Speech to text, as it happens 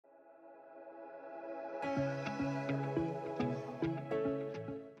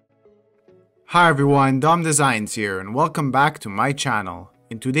Hi everyone, Dom Designs here and welcome back to my channel.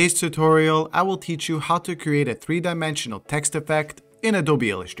 In today's tutorial, I will teach you how to create a three-dimensional text effect in Adobe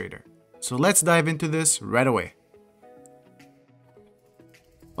Illustrator. So let's dive into this right away.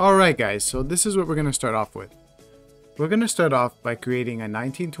 Alright guys, so this is what we're going to start off with. We're going to start off by creating a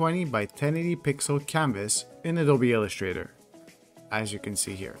 1920 by 1080 pixel canvas in Adobe Illustrator, as you can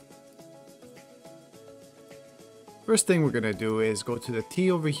see here. First thing we're going to do is go to the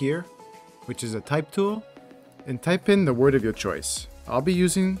T over here, which is a type tool, and type in the word of your choice. I'll be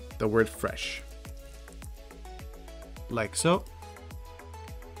using the word fresh. Like so.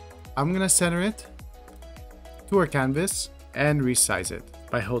 I'm going to center it to our canvas and resize it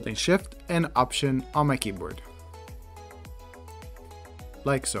by holding Shift and Option on my keyboard.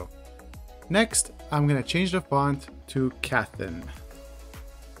 Like so. Next, I'm going to change the font to Cathin.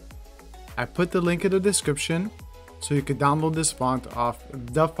 I put the link in the description so you can download this font off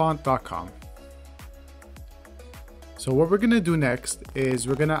thefont.com. So what we're going to do next is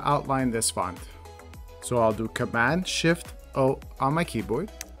we're going to outline this font. So I'll do Command Shift O on my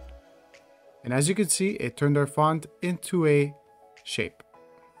keyboard. And as you can see, it turned our font into a shape.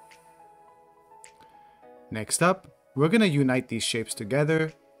 Next up, we're going to unite these shapes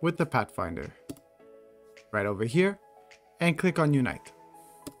together with the pathfinder. Right over here, and click on Unite.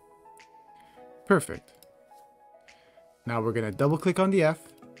 Perfect. Now we're going to double click on the F,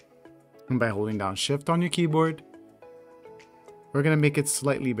 and by holding down Shift on your keyboard, we're going to make it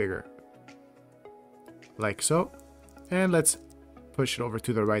slightly bigger. Like so. And let's push it over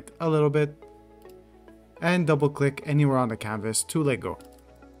to the right a little bit, and double click anywhere on the canvas to let go.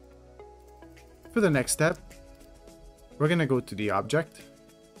 For the next step, we're going to go to the Object,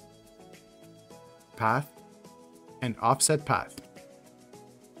 Path, and Offset Path.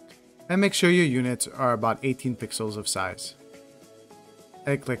 And make sure your units are about 18 pixels of size.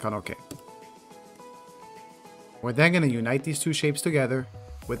 And click on OK. We're then going to unite these two shapes together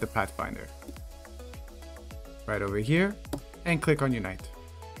with the pathfinder. Right over here, and click on Unite.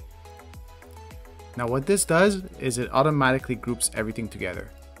 Now what this does is it automatically groups everything together.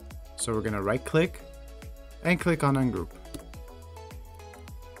 So we're going to right click and click on Ungroup.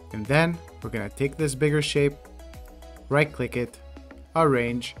 And then we're going to take this bigger shape, right click it,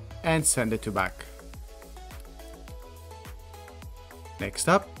 arrange, and send it to back. Next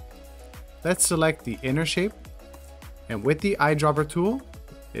up, let's select the inner shape, and with the eyedropper tool,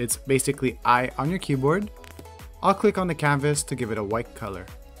 it's basically eye on your keyboard, I'll click on the canvas to give it a white color.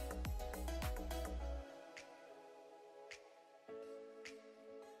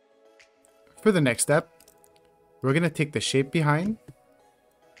 For the next step, we're going to take the shape behind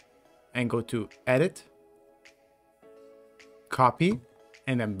and go to Edit, Copy,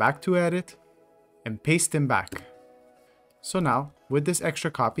 and then back to Edit, and paste them back. So now, with this extra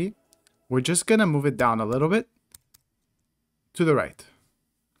copy, we're just going to move it down a little bit to the right,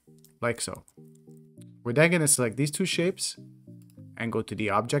 like so. We're then going to select these two shapes and go to the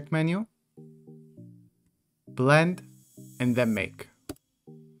Object menu, Blend, and then Make.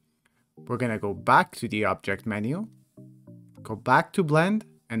 We're going to go back to the Object menu, go back to Blend,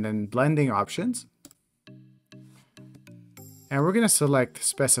 and then Blending Options. And we're going to select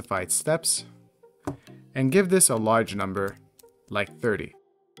Specified Steps and give this a large number, like 30.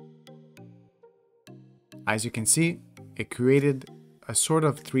 As you can see, it created a sort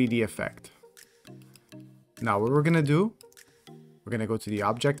of 3D effect. Now what we're going to do, we're going to go to the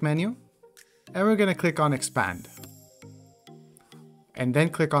Object menu, and we're going to click on Expand. And then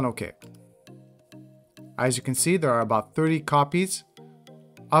click on OK. As you can see, there are about 30 copies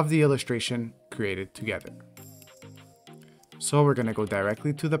of the illustration created together. So we're going to go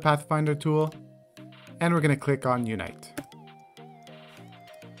directly to the Pathfinder tool, and we're going to click on Unite.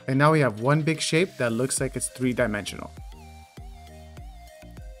 And now we have one big shape that looks like it's three-dimensional.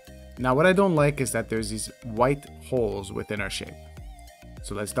 Now what I don't like is that there's these white holes within our shape.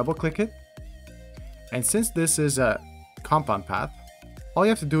 So let's double click it. And since this is a compound path, all you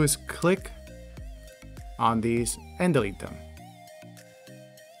have to do is click on these and delete them.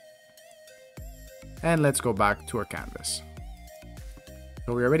 And let's go back to our canvas.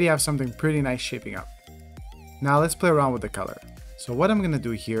 So we already have something pretty nice shaping up. Now let's play around with the color. So what I'm going to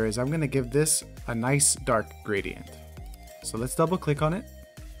do here is I'm going to give this a nice dark gradient. So let's double click on it.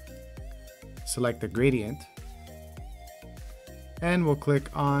 Select the gradient. And we'll click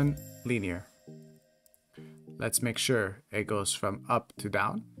on linear. Let's make sure it goes from up to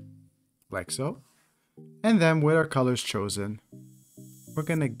down, like so. And then with our colors chosen, we're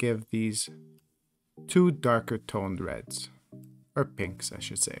going to give these two darker toned reds, or pinks I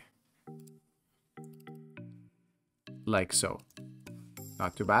should say. like so.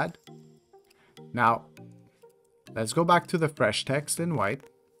 Not too bad. Now, let's go back to the fresh text in white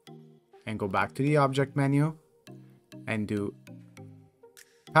and go back to the object menu and do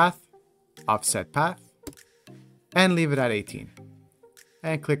path, offset path, and leave it at 18.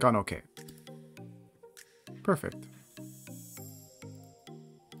 And click on OK. Perfect.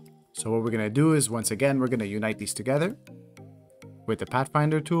 So what we're going to do is, once again, we're going to unite these together with the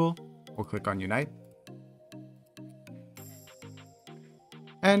Pathfinder tool. We'll click on Unite.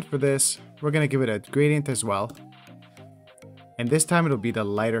 And for this, we're going to give it a gradient as well. And this time it'll be the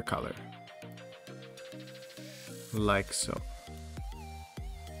lighter color. Like so.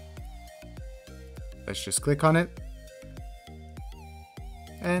 Let's just click on it.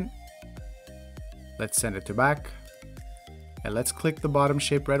 And let's send it to back. And let's click the bottom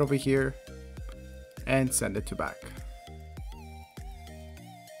shape right over here and send it to back.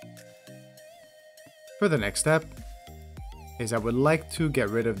 For the next step is I would like to get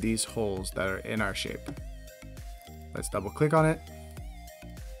rid of these holes that are in our shape. Let's double click on it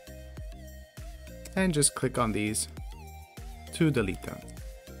and just click on these to delete them.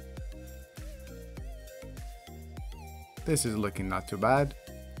 This is looking not too bad.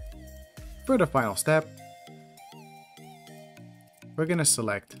 For the final step, we're going to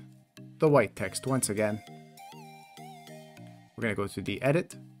select the white text once again. We're going to go to the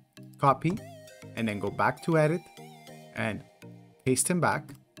edit, copy, and then go back to edit and paste him back.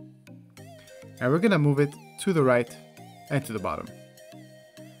 And we're going to move it to the right and to the bottom.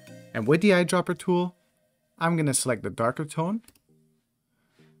 And with the eyedropper tool, I'm going to select the darker tone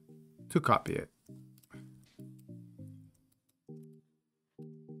to copy it.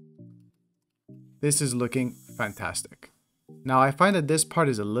 This is looking fantastic. Now I find that this part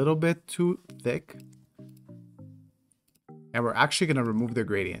is a little bit too thick, and we're actually going to remove the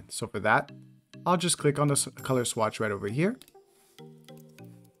gradient. So for that, I'll just click on the color swatch right over here.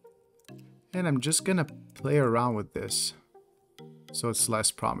 And I'm just going to play around with this so it's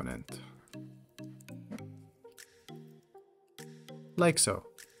less prominent. Like so.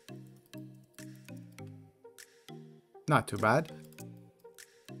 Not too bad.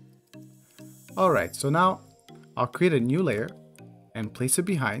 Alright, so now I'll create a new layer and place it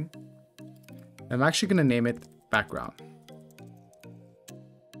behind. I'm actually going to name it background.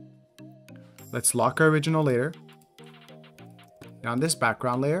 Let's lock our original layer. Now on this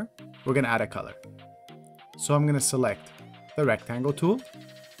background layer, we're going to add a color. So I'm going to select the rectangle tool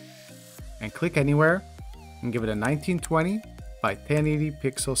and click anywhere and give it a 1920 by 1080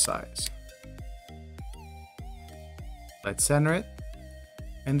 pixel size. Let's center it.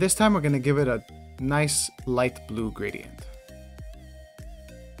 And this time we're going to give it a nice light blue gradient.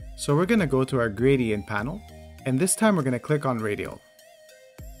 So we're going to go to our gradient panel, and this time we're going to click on radial.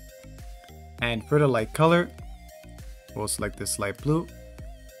 And for the light color, we'll select this light blue,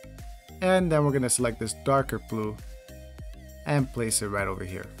 and then we're going to select this darker blue and place it right over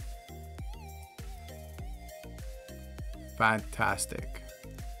here. Fantastic.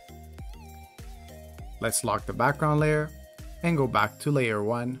 Let's lock the background layer and go back to layer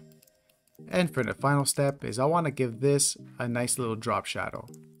 1. And for the final step is I want to give this a nice little drop shadow.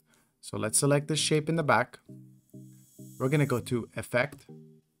 So let's select this shape in the back. We're going to go to Effect,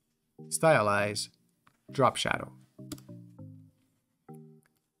 Stylize, Drop Shadow.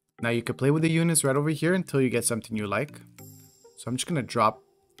 Now you can play with the units right over here until you get something you like. So I'm just going to drop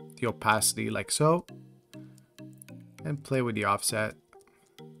the opacity like so. And play with the offset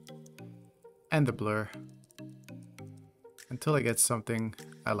and the blur until I get something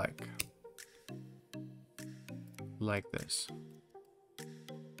I like this.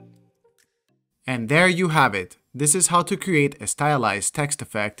 And there you have it. This is how to create a stylized text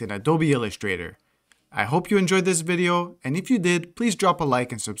effect in Adobe Illustrator. I hope you enjoyed this video, and if you did, please drop a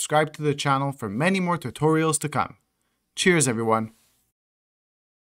like and subscribe to the channel for many more tutorials to come. Cheers everyone!